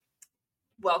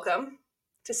welcome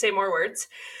to Say More Words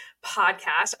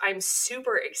podcast. I'm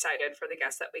super excited for the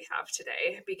guest that we have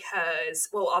today because,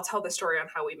 well, I'll tell the story on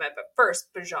how we met. But first,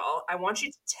 Bijal, I want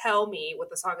you to tell me what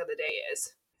the song of the day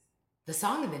is. The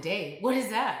song of the day? What is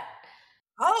that?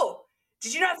 Oh,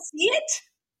 did you not see it?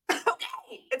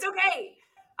 Okay, it's okay.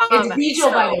 It's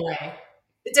Bijal, by the way.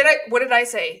 What did I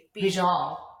say?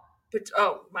 Bijal. But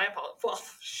my apologies.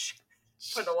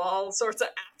 Well, put all sorts of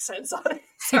accents on it.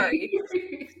 Sorry.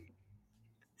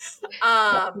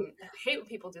 I hate when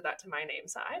people do that to my name,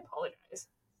 so I apologize.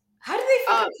 How do they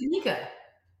fuck up Tamika?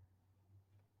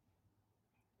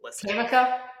 Listen.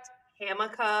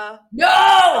 Tamika.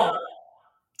 No!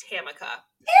 Tamika.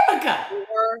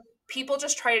 Or people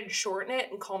just try to shorten it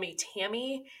and call me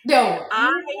Tammy. No.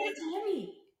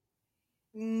 Tammy.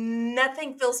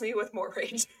 Nothing fills me with more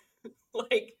rage.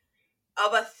 Like,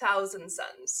 of 1,000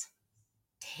 suns.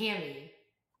 Tammy.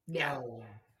 No. Yeah.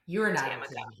 You're not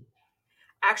Tamika. Tammy.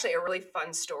 Actually, a really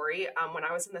fun story. When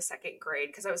I was in the second grade,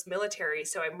 because I was military,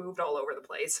 so I moved all over the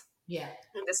place. Yeah.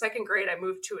 In the second grade, I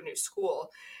moved to a new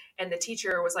school, and the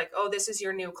teacher was like, "Oh, this is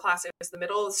your new class." It was the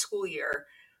middle of the school year.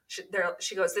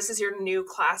 She goes, "This is your new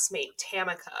classmate,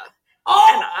 Tamika." Oh!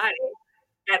 And I,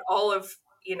 at all of,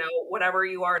 whatever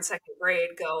you are in second grade,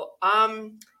 go,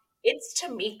 it's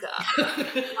Tamika.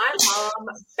 My mom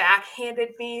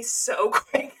backhanded me so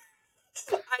quick.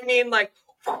 I mean, like,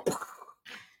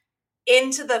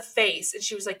 into the face. And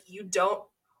she was like, "You don't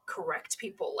correct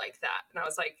people like that." And I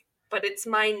was like, "But it's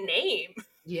my name."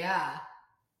 Yeah.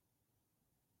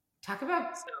 Talk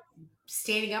about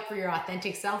standing up for your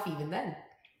authentic self even then.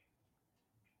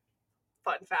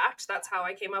 Fun fact, that's how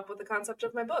I came up with the concept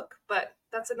of my book. But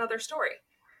that's another story.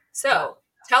 So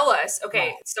tell us,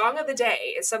 okay, Song of the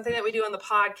Day is something that we do on the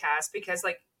podcast because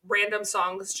like random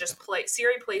songs just play.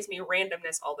 Siri plays me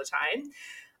randomness all the time.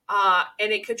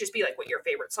 And it could just be like what your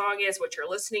favorite song is, what you're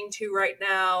listening to right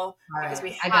now. All because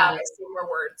right, we I got it. Say More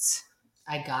Words.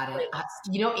 I got it.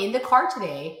 In the car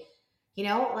today,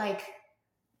 like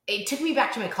it took me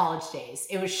back to my college days.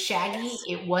 It was Shaggy. Yes.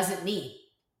 It wasn't me.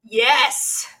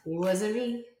 Yes. It wasn't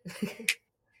me.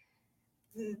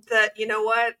 You know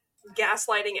what?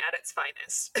 Gaslighting at its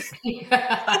finest. I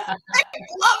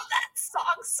love that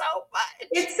song so much.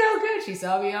 It's so good. She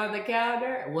saw me on the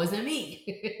counter. It wasn't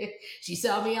me. She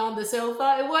saw me on the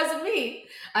sofa. It wasn't me.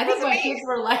 I think my kids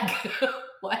were like,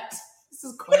 what? This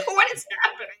is crazy. What is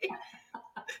happening?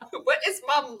 What is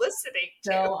mom listening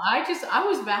to? So I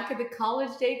was back at the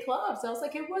college day club. So I was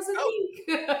like, it wasn't me.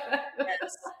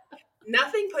 Yes.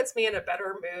 Nothing puts me in a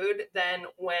better mood than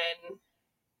when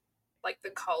like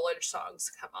the college songs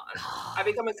come on. I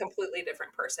become a completely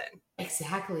different person.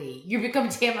 Exactly. You become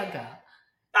Tamika.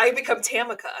 I become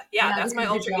Tamika. Yeah, that's my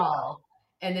alter ego.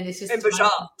 And then it's just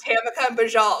Bijal. Tamika and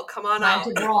Bijal, come on out.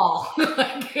 Time to brawl.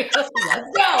 Let's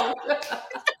go.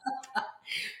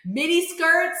 Mini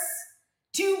skirts,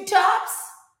 tube tops.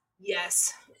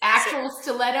 Yes. Actual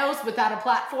stilettos without a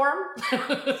platform.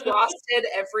 Frosted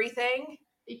everything.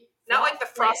 Not like the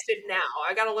frosted now.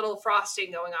 I got a little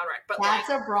frosting going on, right? But that's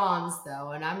a bronze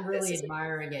though, and I'm really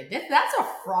admiring it. That's a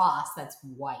frost that's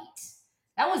white.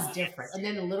 That was different. And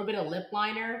then a little bit of lip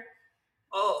liner.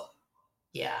 Oh.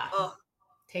 Yeah.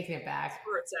 Taking it back.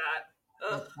 Where it's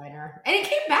at. Lip liner. And it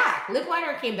came back. Lip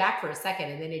liner came back for a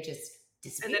second, and then it just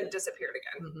disappeared. And then it disappeared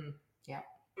again. Mm-hmm. Yeah.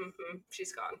 Mm-hmm.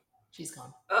 She's gone.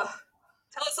 Tell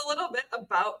us a little bit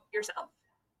about yourself.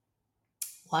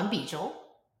 Well, I'm Bijal.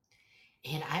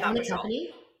 And I own a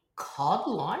company called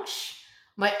Launch.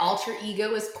 My alter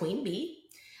ego is Queen Bee.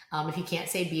 If you can't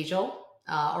say Bijal,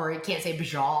 or you can't say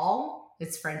Bijal,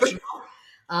 it's French. So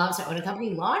I own a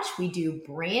company, Launch. We do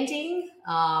branding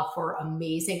for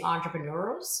amazing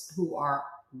entrepreneurs who are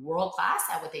world-class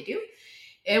at what they do.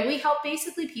 And we help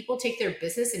basically people take their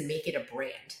business and make it a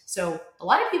brand. So a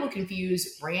lot of people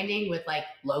confuse branding with like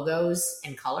logos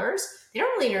and colors. They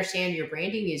don't really understand your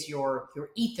branding is your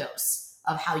ethos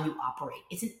of how you operate.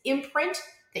 It's an imprint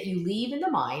that you leave in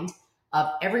the mind of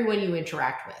everyone you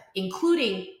interact with,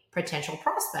 including potential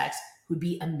prospects who'd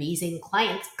be amazing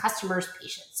clients, customers,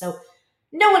 patients. So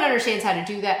no one understands how to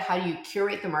do that. How do you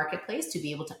curate the marketplace to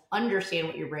be able to understand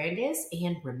what your brand is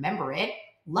and remember it,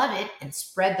 love it, and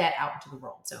spread that out into the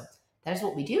world? So that is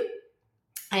what we do.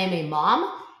 I am a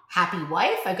mom, happy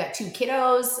wife. I've got 2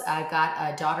 kiddos. I've got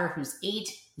a daughter who's 8,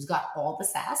 who's got all the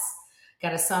sass.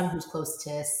 Got a son who's close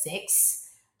to 6.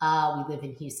 We live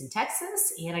in Houston,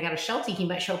 Texas. And I got a Sheltie. He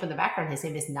might show up in the background. His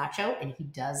name is Nacho, and he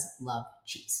does love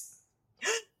cheese.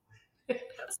 That's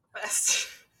the best.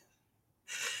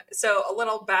 So a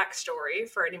little backstory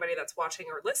for anybody that's watching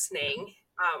or listening.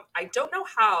 I don't know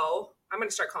how. I'm going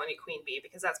to start calling you Queen Bee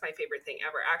because that's my favorite thing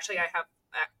ever. Actually, I have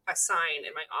a sign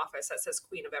in my office that says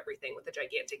Queen of Everything with a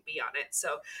gigantic B on it.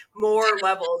 So more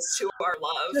levels to our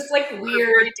love. Just like weird.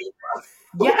 Very deep love.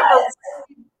 Yes. We have a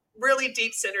really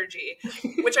deep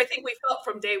synergy, which I think we felt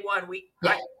from day one.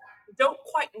 I don't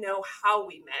quite know how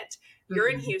we met. You're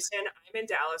in Houston, I'm in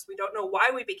Dallas. We don't know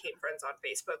why we became friends on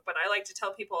Facebook, but I like to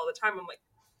tell people all the time, I'm like,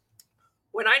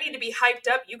 when I need to be hyped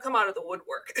up, you come out of the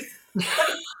woodwork.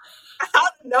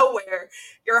 Out of nowhere,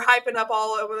 you're hyping up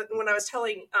all over. When I was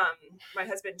telling my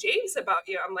husband James about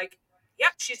you, I'm like, yeah,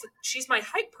 she's my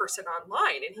hype person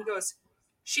online. And he goes,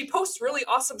 she posts really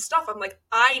awesome stuff. I'm like,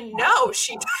 I know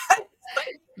she does.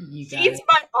 She's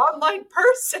my online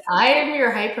person. I am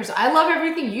your hype person. I love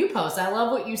everything you post. I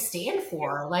love what you stand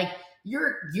for. Like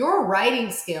your writing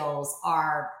skills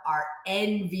are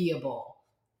enviable.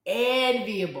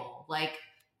 Enviable. Like,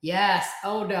 yes.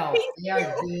 Oh no. They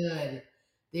are good.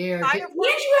 They're good. And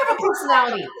you have a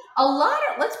personality.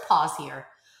 Let's pause here.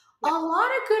 A lot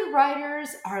of good writers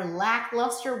are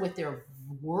lackluster with their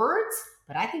words,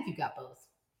 but I think you got both.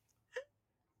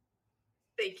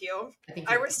 Thank you.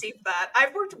 I received that.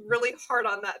 I've worked really hard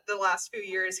on that the last few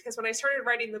years because when I started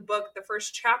writing the book, the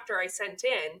first chapter I sent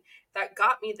in that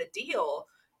got me the deal,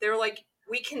 they were like,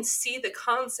 we can see the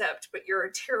concept, but you're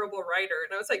a terrible writer.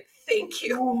 And I was like, thank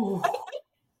you.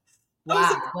 I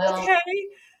was like, okay.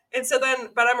 And so then,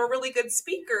 but I'm a really good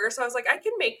speaker. So I was like, I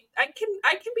can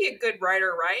be a good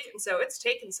writer, right? And so it's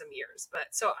taken some years, but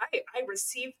so I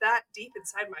received that deep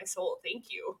inside my soul. Thank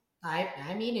you.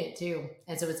 I mean it too.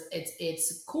 And so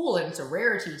it's cool and it's a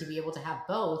rarity to be able to have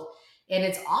both. And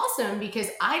it's awesome because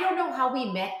I don't know how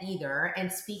we met either.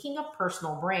 And speaking of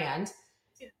personal brand,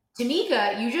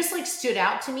 Tamika, you just like stood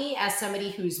out to me as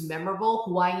somebody who's memorable,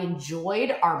 who I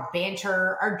enjoyed our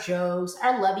banter, our jokes,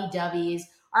 our lovey-doveys,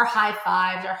 our high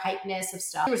fives, our hypeness of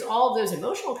stuff. There was all of those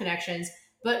emotional connections,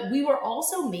 but we were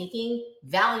also making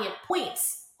valiant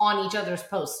points on each other's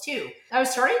posts too. I was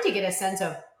starting to get a sense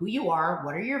of who you are,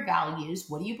 what are your values,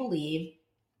 what do you believe,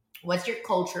 what's your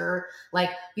culture, like,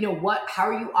 how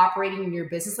are you operating in your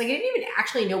business? Like, I didn't even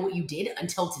actually know what you did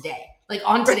until today. Like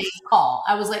on today's call,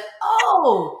 I was like,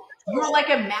 oh, you're like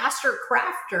a master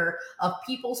crafter of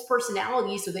people's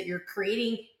personalities so that you're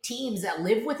creating teams that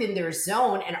live within their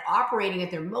zone and operating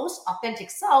at their most authentic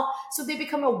self so they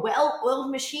become a well-oiled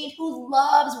machine who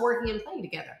loves working and playing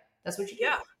together. That's what you do.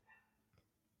 Yeah.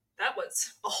 That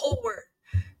was a whole word.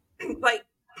 Like,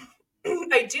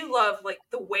 I do love like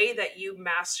the way that you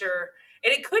master,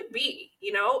 and it could be,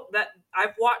 that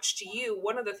I've watched you.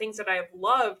 One of the things that I've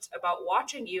loved about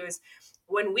watching you is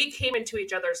when we came into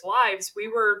each other's lives, we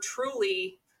were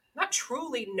not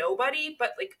truly nobody,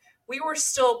 but like we were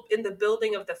still in the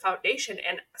building of the foundation,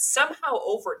 and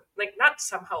not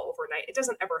somehow overnight. It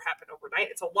doesn't ever happen overnight.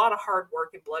 It's a lot of hard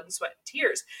work and blood and sweat and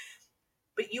tears.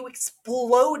 But you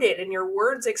exploded and your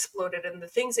words exploded and the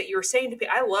things that you were saying to me.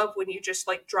 I love when you just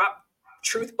like drop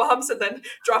truth bombs and then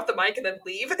drop the mic and then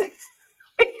leave.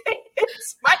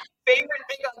 It's my favorite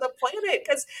thing on the planet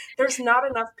because there's not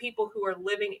enough people who are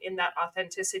living in that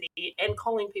authenticity and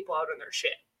calling people out on their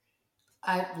shit.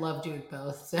 I love doing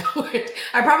both. So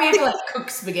I probably have to like cook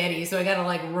spaghetti. So I got to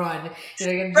like run.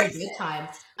 I got to do good time.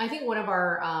 I think one of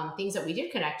our things that we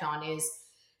did connect on is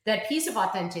that piece of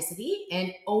authenticity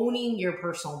and owning your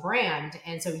personal brand.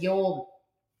 And so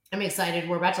I'm excited.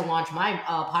 We're about to launch my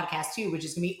podcast too, which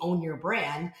is going to be Own Your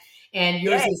Brand. And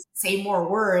yours is Say More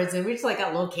Words. And we just like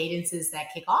got little cadences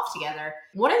that kick off together.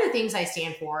 One of the things I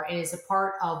stand for and is a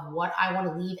part of what I want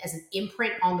to leave as an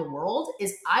imprint on the world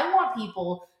is I want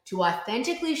people to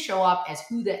authentically show up as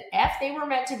who the F they were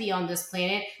meant to be on this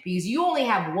planet because you only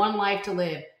have one life to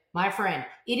live. My friend,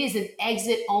 it is an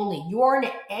exit only. You're an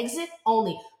exit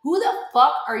only. Who the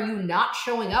fuck are you not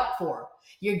showing up for?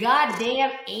 Your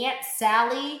goddamn Aunt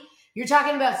Sally? You're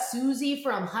talking about Susie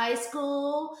from high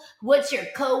school? What's your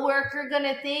coworker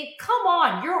gonna think? Come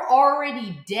on, you're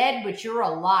already dead, but you're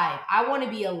alive. I want to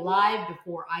be alive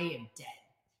before I am dead.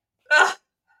 Ugh.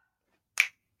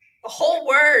 A whole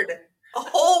word. A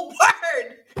whole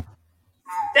word.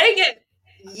 Dang it.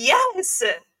 Yes.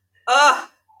 Ugh.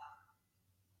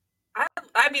 I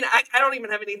don't even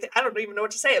have anything. I don't even know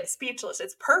what to say. I'm speechless.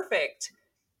 It's perfect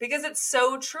because it's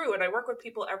so true. And I work with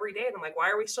people every day and I'm like, why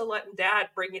are we still letting dad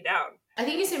bring you down? I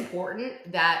think it's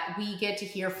important that we get to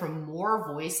hear from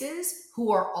more voices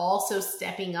who are also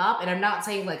stepping up. And I'm not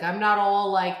saying like, I'm not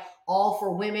all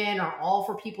for women or all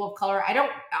for people of color. I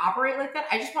don't operate like that.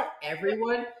 I just want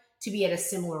everyone to be at a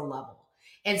similar level.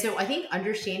 And so I think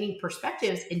understanding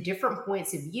perspectives and different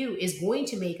points of view is going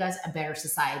to make us a better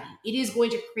society. It is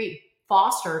going to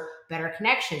foster better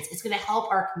connections. It's going to help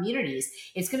our communities.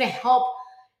 It's going to help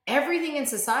everything in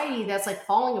society that's like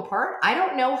falling apart. I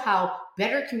don't know how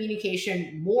better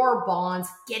communication, more bonds,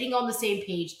 getting on the same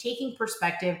page, taking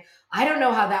perspective. I don't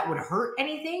know how that would hurt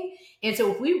anything. And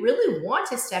so if we really want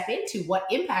to step into what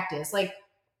impact is, like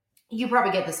you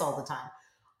probably get this all the time.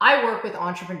 I work with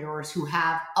entrepreneurs who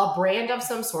have a brand of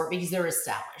some sort because they're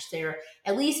established. They're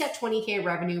at least at 20K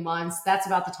revenue months. That's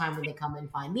about the time when they come and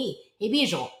find me. Hey,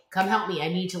 Bijal, come help me. I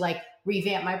need to like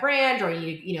revamp my brand, or I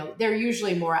need to, they're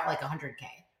usually more at like 100K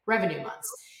revenue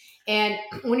months. And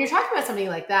when you're talking about something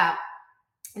like that,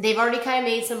 they've already kind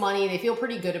of made some money. They feel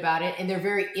pretty good about it. And they're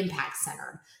very impact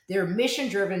centered. They're mission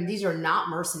driven. These are not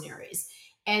mercenaries.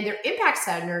 And they're impact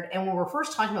centered. And when we're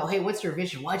first talking about, hey, what's your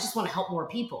vision? Well, I just want to help more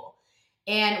people.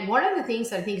 And one of the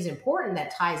things that I think is important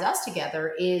that ties us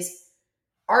together is,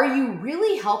 are you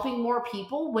really helping more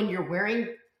people when you're wearing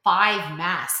 5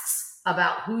 masks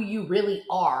about who you really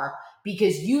are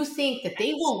because you think that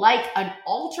they will like an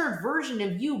altered version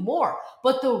of you more?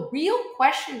 But the real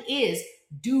question is,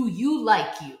 do you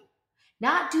like you?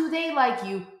 Not do they like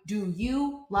you, do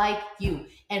you like you?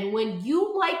 And when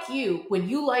you like you, when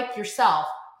you like yourself,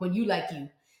 when you like you,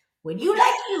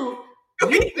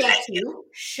 you get to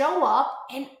show up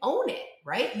and own it,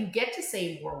 right? You get to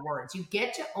say more words. You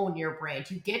get to own your brand.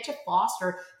 You get to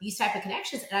foster these type of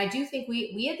connections. And I do think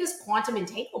we have this quantum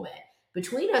entanglement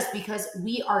between us because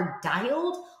we are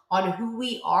dialed on who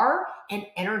we are, and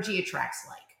energy attracts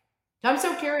like. So I'm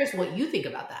so curious what you think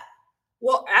about that.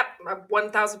 Well, at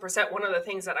 1000%, one of the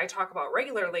things that I talk about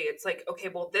regularly, it's like, okay,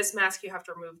 well, this mask, you have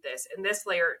to remove this, and this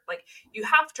layer, like you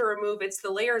have to remove, it's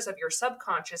the layers of your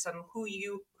subconscious and who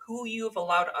you've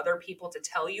allowed other people to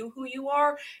tell you who you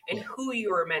are and who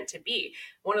you are meant to be.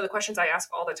 One of the questions I ask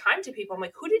all the time to people, I'm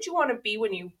like, who did you want to be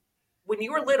when you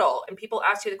were little? And people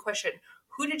ask you the question,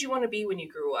 who did you want to be when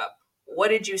you grew up? What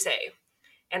did you say?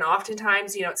 And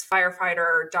oftentimes, it's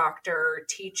firefighter, doctor,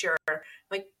 teacher,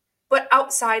 like, but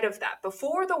outside of that,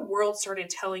 before the world started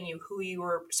telling you who you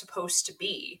were supposed to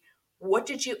be, what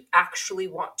did you actually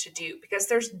want to do? Because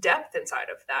there's depth inside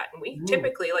of that. And we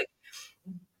typically like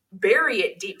bury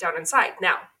it deep down inside.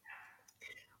 Now,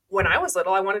 when I was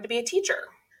little, I wanted to be a teacher.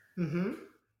 Mm-hmm.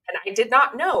 And I did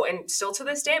not know. And still to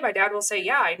this day, my dad will say,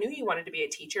 yeah, I knew you wanted to be a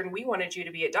teacher and we wanted you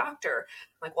to be a doctor.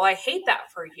 I'm like, well, I hate that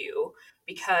for you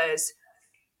because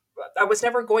I was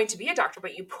never going to be a doctor,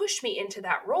 but you pushed me into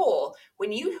that role.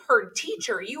 When you heard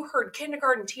teacher, you heard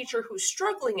kindergarten teacher who's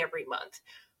struggling every month.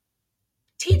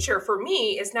 Teacher for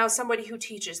me is now somebody who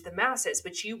teaches the masses,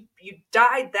 but you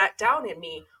died that down in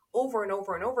me over and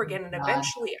over and over again. And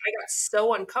eventually I got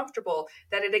so uncomfortable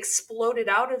that it exploded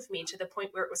out of me to the point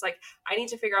where it was like, I need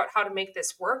to figure out how to make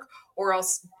this work or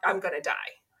else I'm going to die.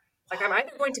 Like I'm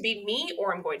either going to be me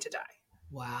or I'm going to die.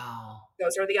 Wow.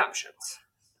 Those are the options.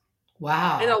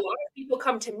 Wow. And a lot of people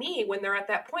come to me when they're at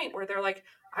that point where they're like,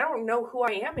 I don't know who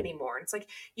I am anymore. And it's like,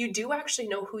 you do actually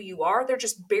know who you are. They're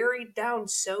just buried down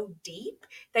so deep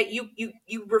that you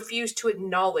refuse to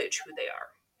acknowledge who they are.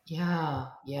 Yeah.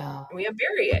 Yeah. And we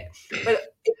bury it.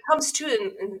 But it comes to,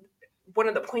 and one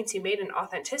of the points you made in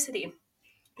authenticity,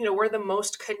 we're the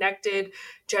most connected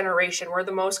generation. We're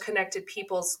the most connected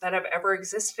peoples that have ever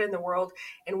existed in the world.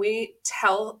 And we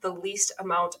tell the least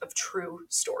amount of true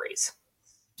stories.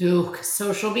 Duke,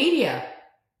 social media.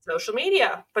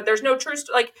 But there's no truth.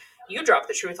 Like you drop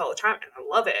the truth all the time and I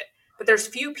love it. But there's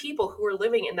few people who are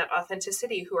living in that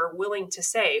authenticity who are willing to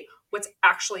say what's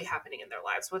actually happening in their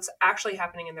lives, what's actually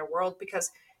happening in their world. Because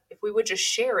if we would just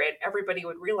share it, everybody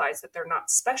would realize that they're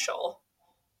not special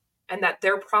and that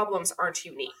their problems aren't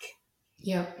unique.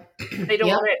 Yep. They don't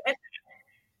want to admit that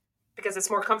because it's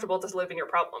more comfortable to live in your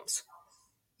problems.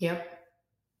 Yep.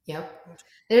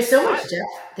 There's so much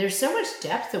depth. There's so much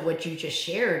depth to what you just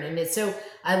shared. And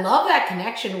I love that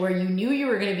connection where you knew you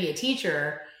were going to be a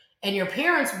teacher and your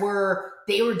parents were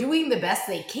doing the best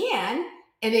they can.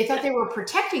 And they thought they were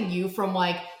protecting you from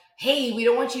like, hey, we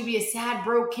don't want you to be a sad,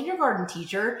 broke kindergarten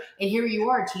teacher. And here you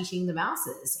are teaching the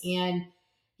masses. And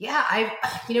yeah,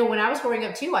 when I was growing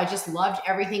up too, I just loved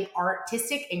everything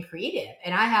artistic and creative.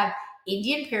 And I had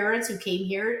Indian parents who came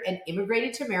here and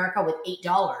immigrated to America with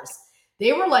 $8.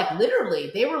 They were like,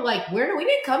 literally, we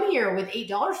didn't come here with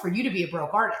 $8 for you to be a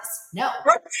broke artist. No,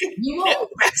 No,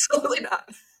 absolutely not.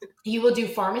 You will do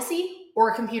pharmacy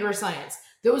or computer science.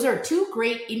 Those are 2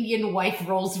 great Indian wife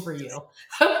roles for you.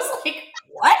 I was like,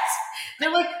 what?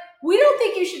 They're like, we don't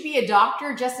think you should be a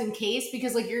doctor just in case,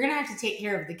 because like, you're going to have to take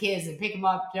care of the kids and pick them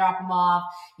up, drop them off.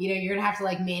 You're going to have to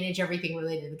like manage everything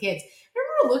related to the kids. I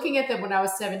remember looking at them when I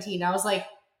was 17. I was like,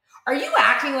 are you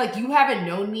acting like you haven't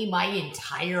known me my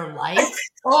entire life?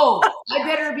 Oh, I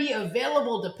better be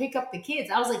available to pick up the kids.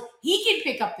 I was like, he can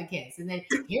pick up the kids. And then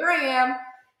here I am.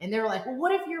 And they were like, well,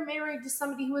 what if you're married to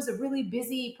somebody who has a really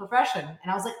busy profession?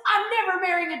 And I was like, I'm never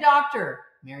marrying a doctor.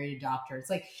 Married a doctor. It's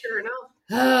like, sure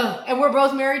enough. and we're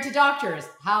both married to doctors.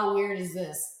 How weird is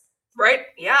this? Right?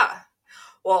 Yeah.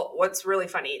 Well, what's really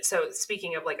funny, so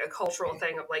speaking of like a cultural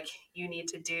thing of like you need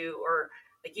to do, or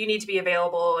like you need to be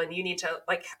available and you need to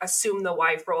like assume the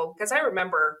wife role, because I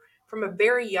remember from a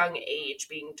very young age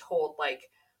being told like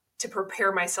to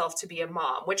prepare myself to be a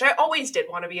mom, which I always did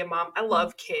want to be a mom. I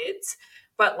love kids,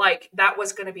 but like that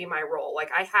was going to be my role. Like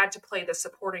I had to play the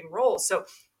supporting role. So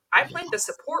I played the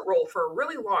support role for a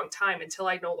really long time until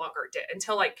I no longer did,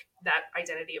 until like that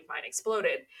identity of mine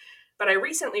exploded. But I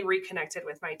recently reconnected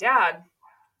with my dad,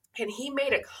 and he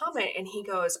made a comment, and he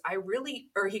goes,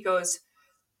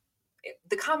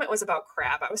 the comment was about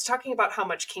crab. I was talking about how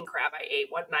much king crab I ate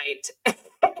one night,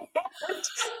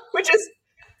 which is,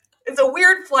 it's a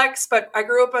weird flex, but I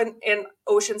grew up in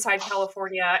Oceanside,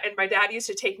 California, and my dad used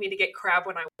to take me to get crab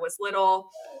when I was little.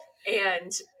 And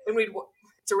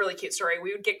it's a really cute story.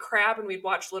 We would get crab and we'd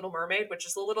watch Little Mermaid, which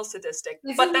is a little sadistic,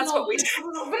 but that's what we did.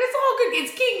 But it's all good.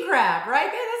 It's king crab, right?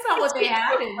 That's not what they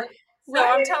had. So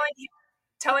I'm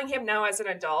telling him now as an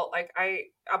adult, like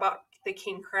about the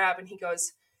king crab, and he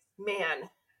goes, man,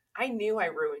 I knew I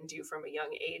ruined you from a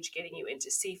young age getting you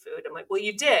into seafood. I'm like, well,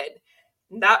 you did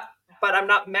that, but I'm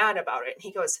not mad about it. And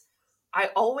he goes, I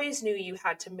always knew you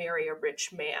had to marry a rich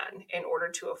man in order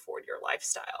to afford your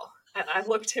lifestyle. And I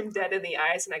looked him dead in the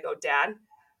eyes and I go, Dad,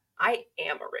 I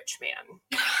am a rich man.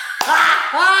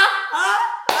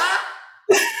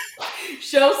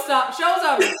 Show's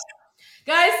over.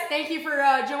 Guys, thank you for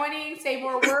joining. Say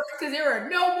more words, because there are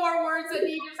no more words that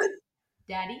need to.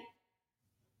 Daddy,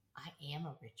 I am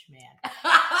a rich man.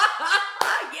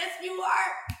 Yes, you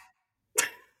are.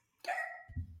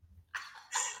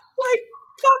 Like,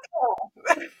 fuck off.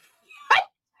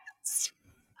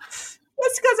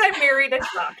 That's because I married a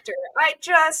doctor. I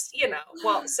just,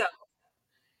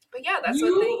 but yeah, that's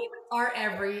you what they.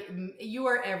 You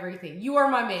are everything. You are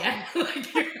my man.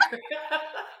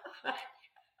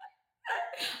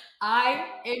 I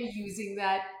am using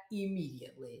that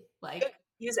immediately. Like,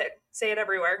 use it. Say it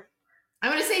everywhere.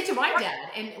 I'm going to say it to my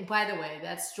dad. And by the way,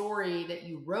 that story that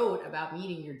you wrote about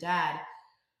meeting your dad,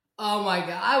 oh my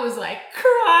God, I was like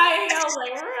crying. I was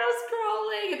like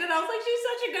scrolling. And then I was like, she's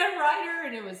such a good writer.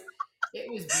 And it was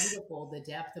beautiful, the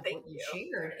depth of what you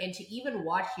shared. And to even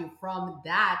watch you from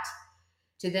that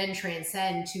to then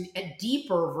transcend to a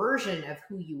deeper version of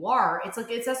who you are. It's like,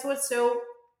 that's why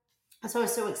I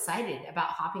was so excited about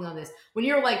hopping on this. When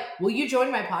you're like, will you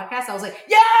join my podcast? I was like,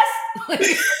 yes! Like,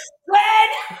 when?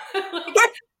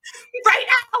 Right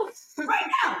now! Right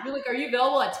now. You're like, are you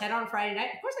available at 10 on Friday night?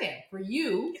 Of course I am. For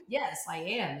you, yes, I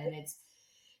am. And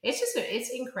it's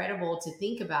incredible to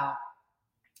think about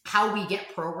how we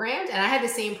get programmed. And I had the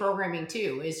same programming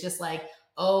too. It's just like,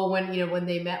 oh, when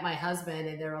they met my husband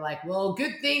and they were like, well,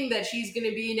 good thing that she's going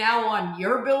to be now on,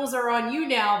 your bills are on you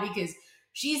now because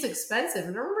she's expensive.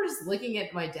 And I remember just looking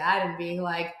at my dad and being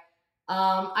like,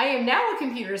 I am now a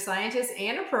computer scientist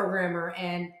and a programmer,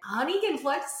 and honey can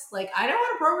flex. Like, I know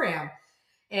how to program.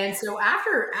 And so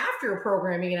after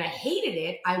programming, and I hated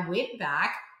it, I went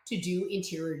back to do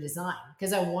interior design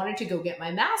because I wanted to go get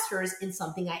my master's in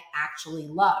something I actually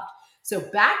loved. So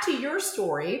back to your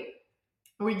story,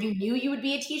 where you knew you would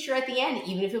be a teacher at the end,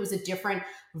 even if it was a different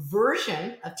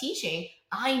version of teaching,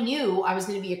 I knew I was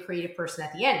going to be a creative person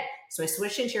at the end. So I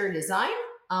switched to interior design.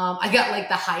 I got like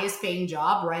the highest paying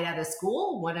job right out of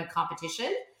school, won a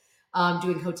competition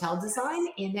doing hotel design.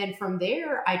 And then from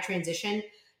there, I transitioned,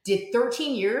 did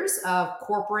 13 years of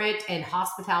corporate and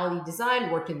hospitality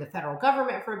design, worked in the federal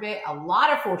government for a bit, a lot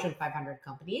of Fortune 500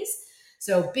 companies.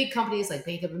 So big companies like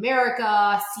Bank of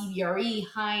America, CBRE,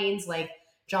 Heinz, like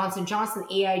Johnson & Johnson,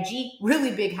 AIG,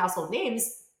 really big household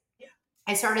names. Yeah.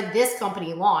 I started this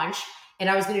company Launch, and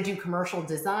I was going to do commercial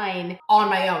design on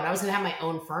my own. I was going to have my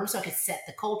own firm so I could set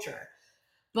the culture.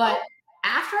 But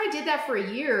after I did that for a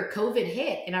year, COVID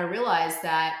hit, and I realized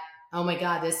that, oh my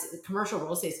God, this commercial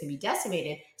real estate is going to be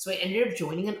decimated. So I ended up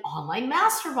joining an online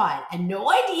mastermind. I had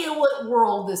no idea what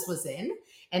world this was in.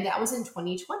 And that was in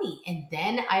 2020. And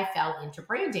then I fell into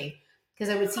branding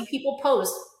because I would see people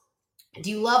post,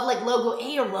 do you love like logo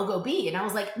A or logo B? And I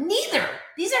was like, neither.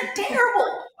 These are terrible.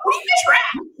 What are you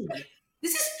trash?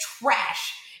 This is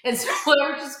trash. And so I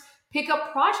would just pick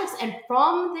up projects. And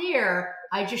from there,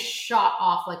 I just shot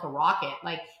off like a rocket.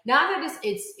 Like, now that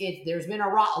there's been a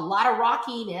lot of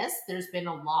rockiness. There's been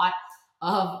a lot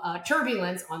of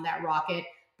turbulence on that rocket.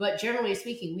 But generally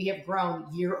speaking, we have grown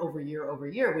year over year over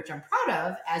year, which I'm proud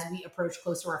of as we approach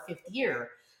close to our 5th year.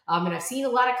 And I've seen a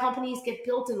lot of companies get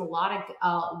built and a lot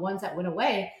of ones that went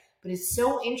away. But it's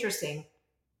so interesting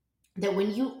that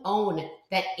when you own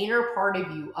that inner part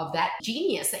of you, of that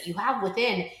genius that you have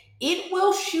within, it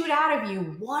will shoot out of you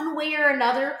one way or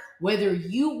another, whether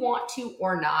you want to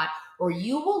or not, or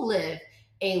you will live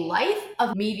a life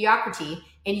of mediocrity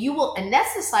and you will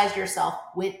anesthetize yourself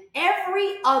with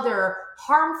every other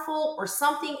harmful or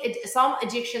something, some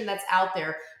addiction that's out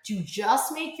there to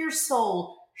just make your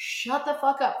soul shut the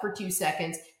fuck up for 2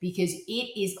 seconds because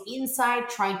it is inside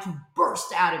trying to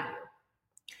burst out of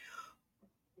you.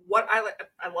 What I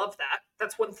love that.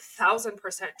 That's 1000%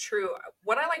 true.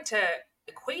 What I like to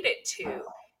equate it to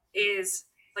is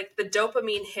like the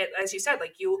dopamine hit, as you said,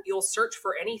 like you'll search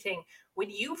for anything. When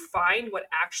you find what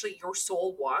actually your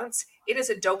soul wants, it is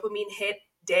a dopamine hit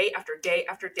day after day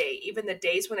after day. Even the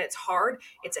days when it's hard,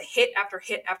 it's a hit after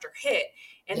hit after hit.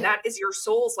 And Yeah. that is your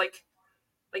soul's like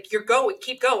you're going,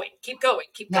 keep going, keep going,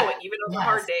 keep Yeah. going, even on the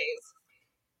hard days.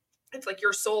 It's like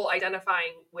your soul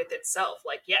identifying with itself.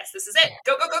 Like, yes, this is it.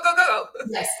 Go, go, go, go, go.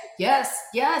 Yes, yes,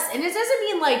 yes. And it doesn't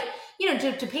mean like,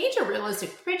 to paint a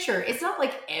realistic picture, it's not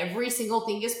like every single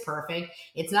thing is perfect.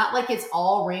 It's not like it's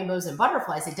all rainbows and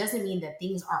butterflies. It doesn't mean that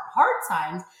things aren't hard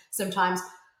times sometimes.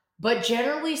 But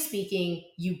generally speaking,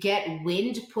 you get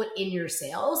wind put in your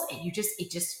sails and it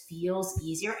just feels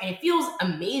easier and it feels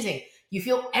amazing. You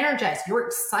feel energized. You're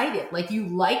excited. Like you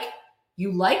like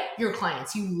your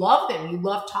clients. You love them. You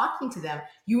love talking to them.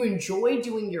 You enjoy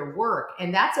doing your work.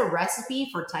 And that's a recipe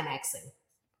for 10xing.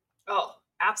 Oh,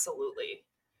 absolutely.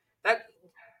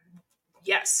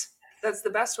 Yes, that's the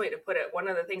best way to put it. One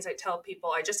of the things I tell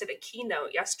people, I just did a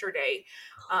keynote yesterday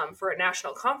for a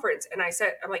national conference. And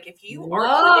I'm like, if you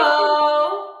aren't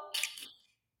living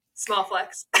small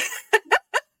flex.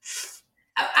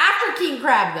 After King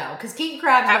Crab, though, because King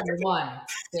Crab's number one.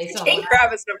 King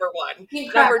Crab is number one.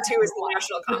 Number two is the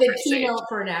national conference. The keynote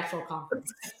for a national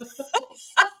conference.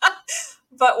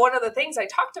 But one of the things I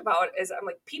talked about is I'm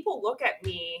like, people look at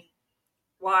me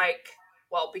like,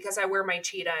 well, because I wear my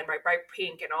cheetah and my bright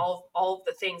pink and all of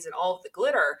the things and all of the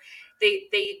glitter, they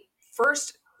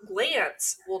first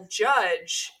glance will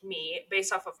judge me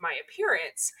based off of my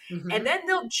appearance. Mm-hmm. And then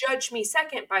they'll judge me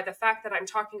second by the fact that I'm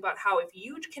talking about how if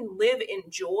you can live in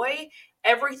joy,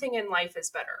 everything in life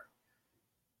is better.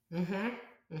 Mm-hmm.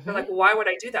 Mm-hmm. They're like, well, why would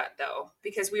I do that though?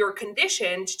 Because we were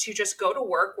conditioned to just go to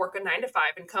work a 9 to 5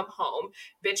 and come home,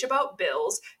 bitch about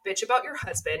bills, bitch about your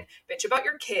husband, bitch about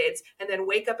your kids, and then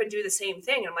wake up and do the same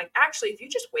thing. And I'm like, actually, if you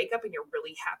just wake up and you're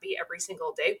really happy every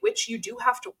single day, which you do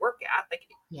have to work at, like,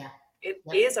 it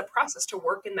is a process to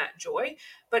work in that joy,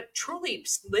 but truly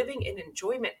living in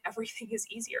enjoyment, everything is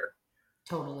easier.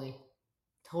 Totally.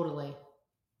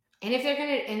 And if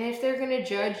they're gonna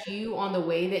judge you on the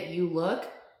way that you look,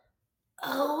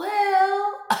 oh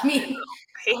well. I mean,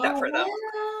 I hate that for them.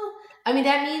 I mean,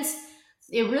 that means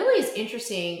it really is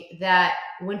interesting that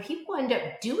when people end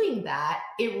up doing that,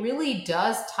 it really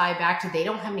does tie back to they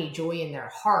don't have any joy in their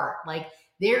heart. Like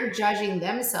they're judging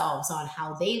themselves on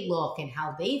how they look and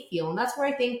how they feel. And that's where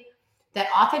I think that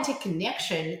authentic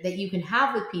connection that you can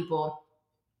have with people,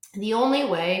 the only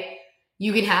way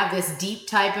you can have this deep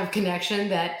type of connection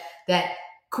that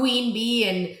Queen Bee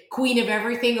and Queen of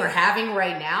Everything are having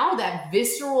right now, that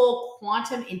visceral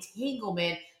quantum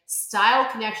entanglement style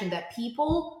connection that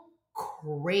people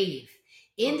crave.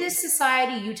 In this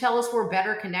society, you tell us we're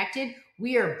better connected.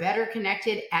 We are better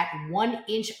connected at 1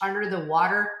 inch under the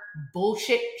water,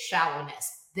 bullshit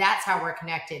shallowness. That's how we're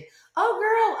connected. Oh,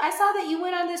 girl, I saw that you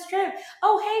went on this trip.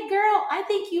 Oh, hey, girl, I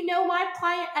think you know my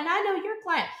client and I know your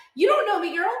client. You don't know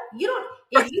me, girl. You don't.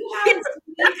 If you haven't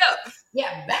back up.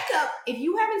 Yeah, back up. If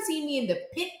you haven't seen me in the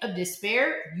pit of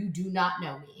despair, you do not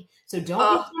know me. So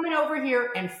don't be coming over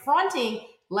here and fronting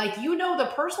like you know the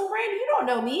personal brand. You don't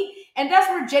know me. And that's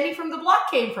where Jenny from the block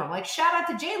came from. Like, shout out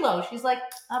to J-Lo. She's like,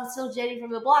 I'm still Jenny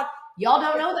from the block. Y'all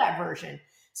don't know that version.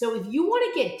 So if you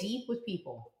want to get deep with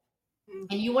people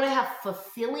and you want to have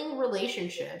fulfilling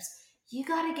relationships, you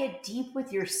got to get deep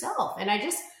with yourself. And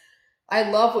I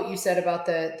love what you said about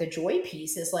the joy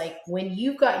piece is like when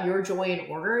you've got your joy in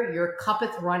order, your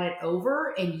cuppeth runneth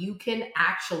over and you can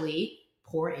actually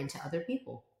pour into other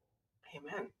people.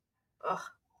 Amen. Ugh.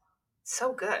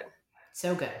 So good.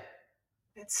 So good.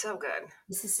 It's so good.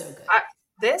 This is so good.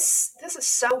 This is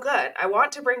so good. I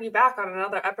want to bring you back on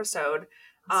another episode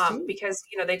because,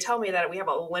 they tell me that we have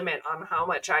a limit on how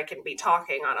much I can be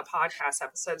talking on a podcast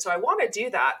episode. So I want to do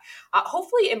that,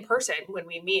 hopefully in person when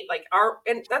we meet,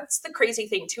 and that's the crazy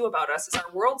thing too about us is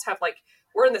our worlds have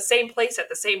we're in the same place at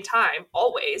the same time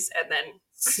always. And then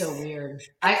so weird.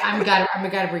 I'm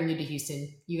gotta bring you to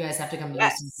Houston. You guys have to come to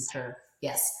Houston for sure.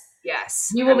 Yes.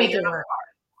 Yes. You will make it work.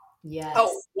 Yes.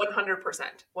 Oh, 100%.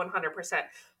 100%.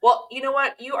 Well, you know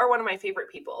what? You are one of my favorite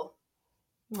people.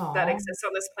 that Aw. exists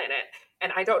on this planet.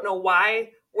 And I don't know why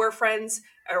we're friends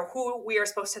or who we are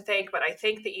supposed to thank, but I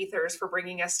thank the ethers for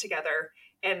bringing us together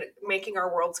and making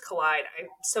our worlds collide. I'm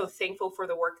so thankful for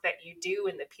the work that you do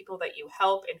and the people that you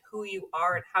help and who you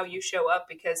are and how you show up,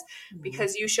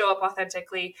 because you show up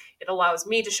authentically. It allows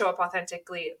me to show up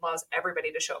authentically. It allows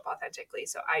everybody to show up authentically.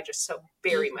 So I just so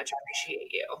very much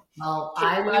appreciate you. Well, Can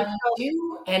I you love you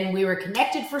too, and we were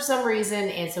connected for some reason,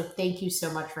 and so thank you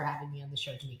so much for having me on the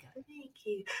show, Tamika. Thank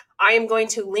you. I am going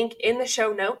to link in the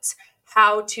show notes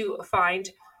how to find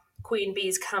Queen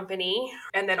Bee's company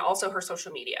and then also her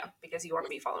social media, because you want to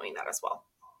be following that as well.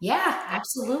 Yeah,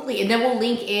 absolutely. And then we'll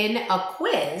link in a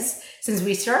quiz since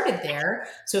we started there.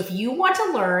 So if you want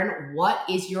to learn what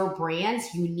is your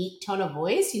brand's unique tone of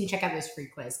voice, you can check out this free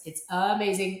quiz. It's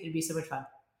amazing. It'd be so much fun.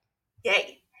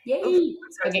 Yay. Yay. Oof,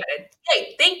 I'm so Okay. excited.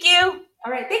 Yay. Thank you.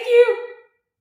 All right. Thank you.